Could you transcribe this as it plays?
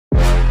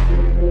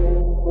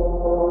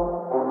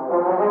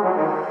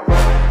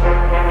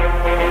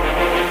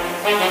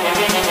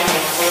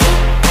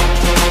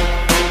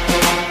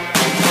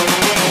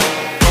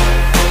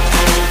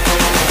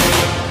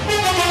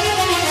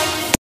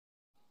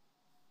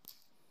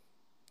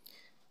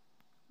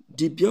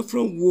The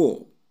Biafran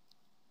war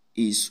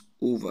is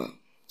over.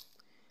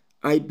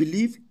 I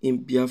believe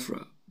in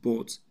Biafra,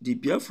 but the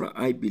Biafra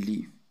I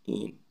believe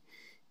in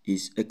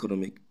is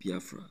economic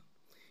Biafra.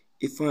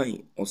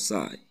 Ifeanyi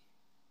Osai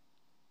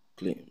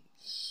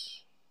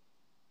claims.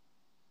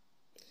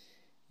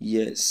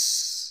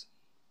 Yes,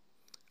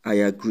 I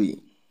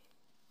agree.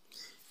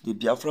 The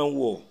Biafran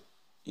war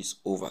is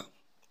over,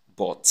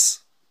 but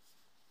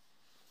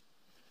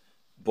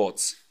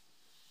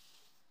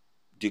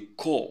the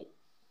call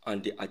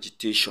and the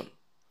agitation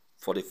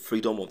for the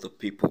freedom of the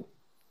people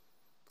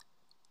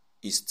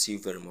is still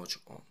very much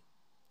on.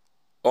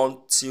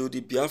 Until the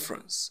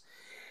Biafrans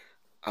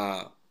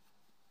are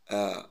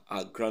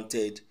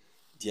granted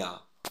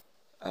their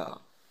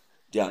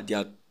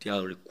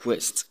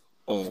request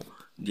or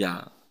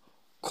their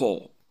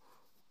call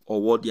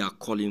or what they are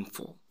calling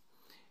for.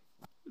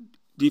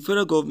 The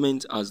federal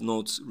government has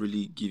not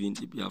really given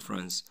the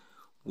Biafrans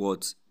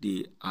what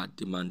they are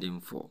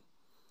demanding for.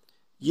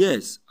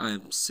 Yes, I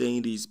am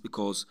saying this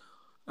because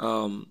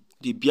the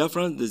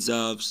Biafrans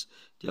deserves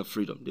their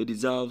freedom. They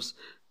deserve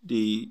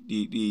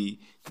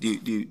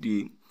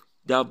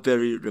that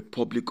very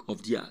republic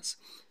of theirs.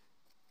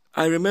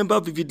 I remember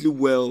vividly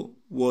well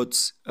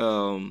what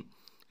the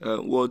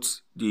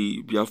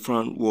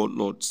Biafran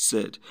warlord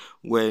said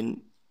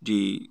when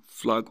the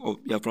flag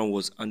of Biafran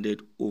was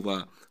handed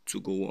over to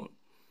go on.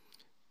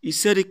 He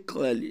said it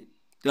clearly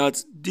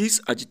that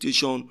this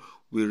agitation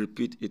will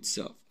repeat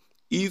itself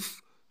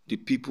if the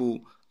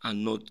people are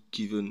not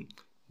given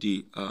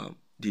the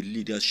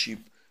leadership,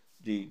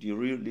 the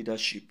real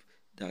leadership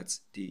that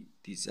they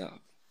deserve.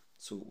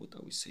 So what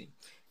are we saying?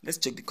 Let's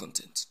check the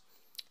content.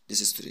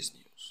 This is today's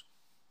news.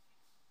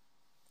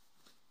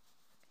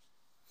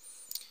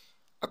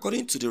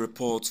 According to the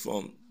report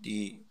from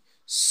the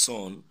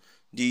Sun,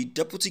 the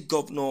deputy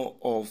governor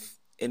of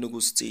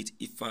Enugu State,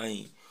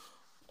 Ifeanyi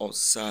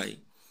Osai,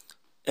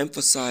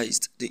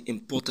 emphasized the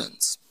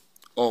importance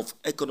of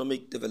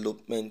economic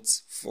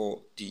development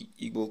for the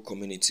Igbo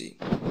community.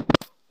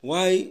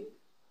 While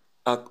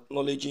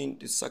acknowledging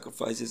the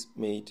sacrifices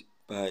made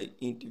by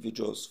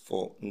individuals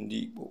for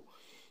Igbo,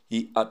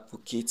 he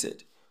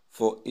advocated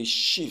for a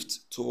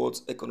shift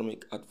towards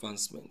economic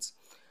advancement,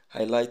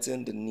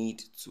 highlighting the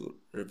need to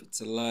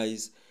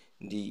revitalize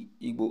the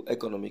Igbo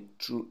economy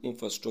through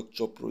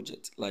infrastructure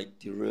projects like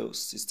the rail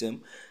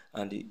system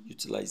and the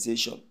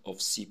utilization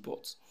of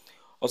seaports.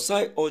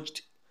 Osai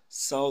urged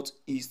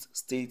Southeast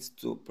states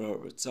to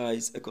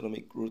prioritize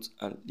economic growth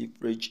and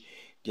leverage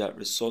their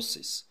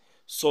resources,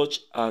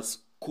 such as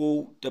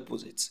coal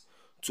deposits,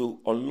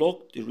 to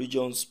unlock the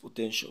region's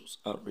potentials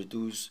and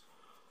reduce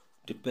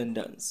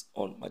dependence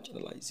on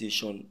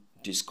marginalization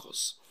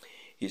discourse.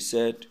 He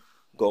said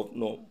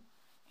Governor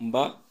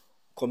Mba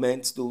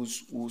commends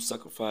those who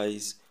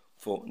sacrifice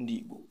for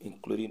Igbo,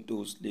 including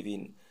those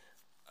living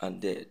and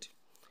dead.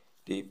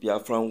 The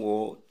Biafran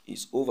war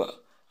is over.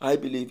 I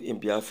believe in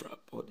Biafra,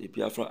 but the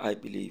Biafra I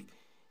believe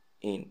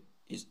in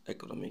is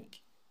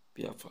economic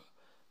Biafra.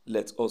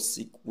 Let us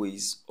seek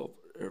ways of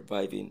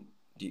reviving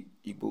the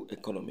Igbo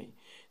economy.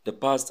 The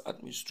past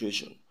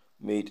administration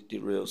made the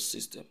rail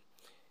system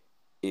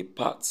a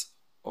part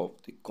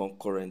of the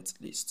concurrent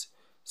list.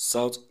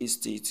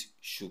 Southeast states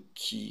should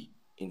key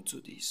into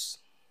this.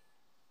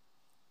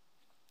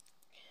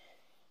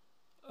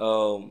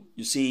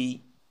 You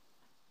see,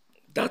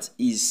 that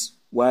is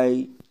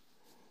why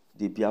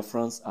the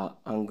Biafrans are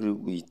angry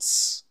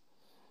with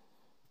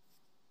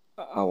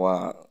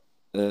our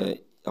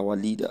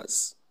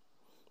leaders,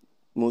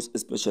 most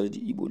especially the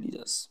Igbo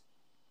leaders.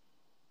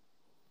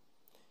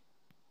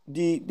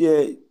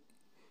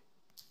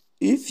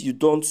 If you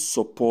don't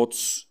support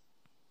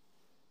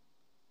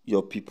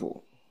your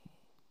people,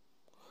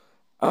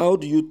 how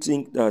do you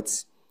think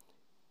that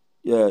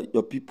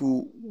your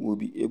people will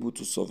be able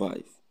to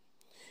survive?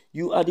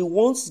 You are the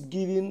ones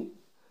giving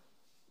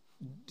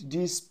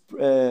these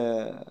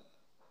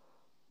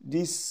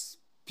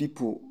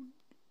people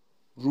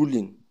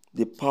ruling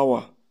the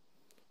power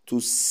to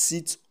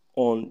sit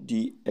on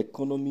the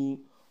economy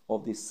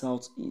of the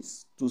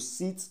Southeast, to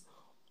sit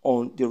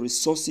on the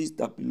resources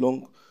that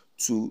belong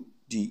to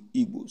the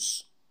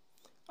Igbos,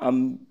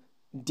 and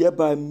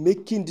thereby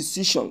making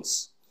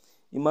decisions.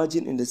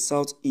 Imagine in the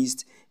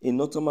Southeast, a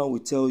Northerner will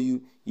tell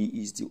you he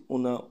is the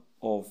owner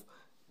of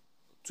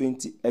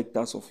 20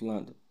 hectares of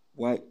land.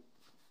 Why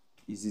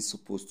is it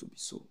supposed to be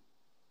so?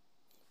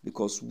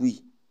 Because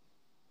we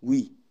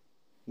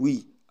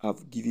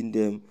have given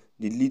them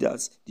the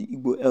leaders, the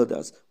Igbo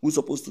elders, who are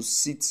supposed to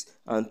sit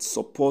and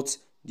support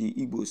the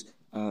Igbos,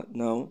 are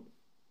now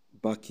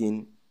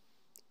backing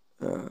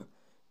the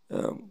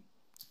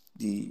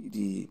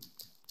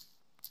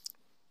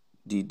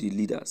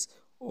leaders,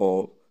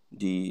 or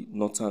the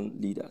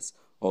northern leaders,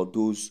 or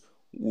those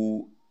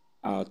who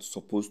are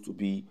supposed to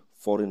be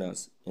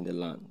foreigners in the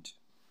land.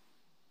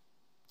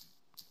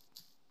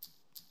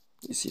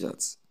 You see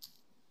that?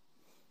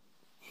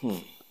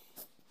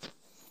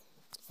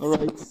 All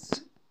right.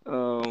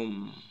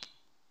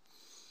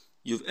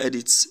 You've heard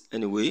it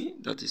anyway.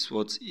 That is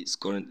what is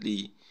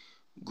currently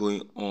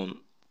going on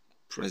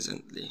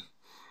presently.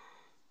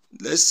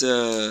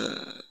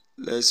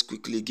 Let's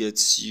quickly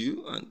get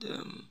you and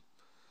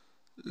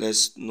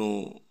let's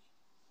know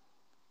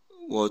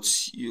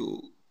what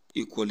you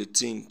equally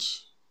think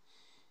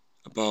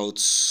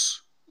about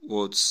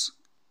what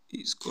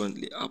is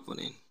currently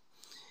happening.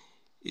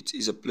 It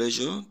is a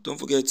pleasure. Don't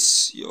forget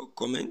your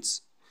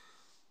comments.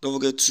 Don't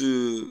forget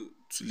to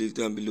leave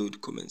down below the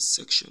comments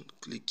section.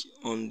 Click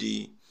on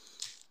the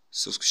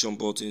subscription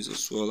buttons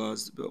as well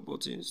as the bell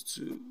buttons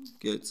to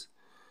get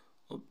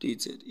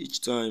updated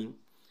each time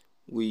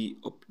we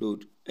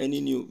upload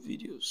any new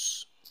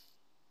videos.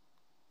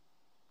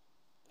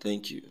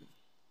 Thank you.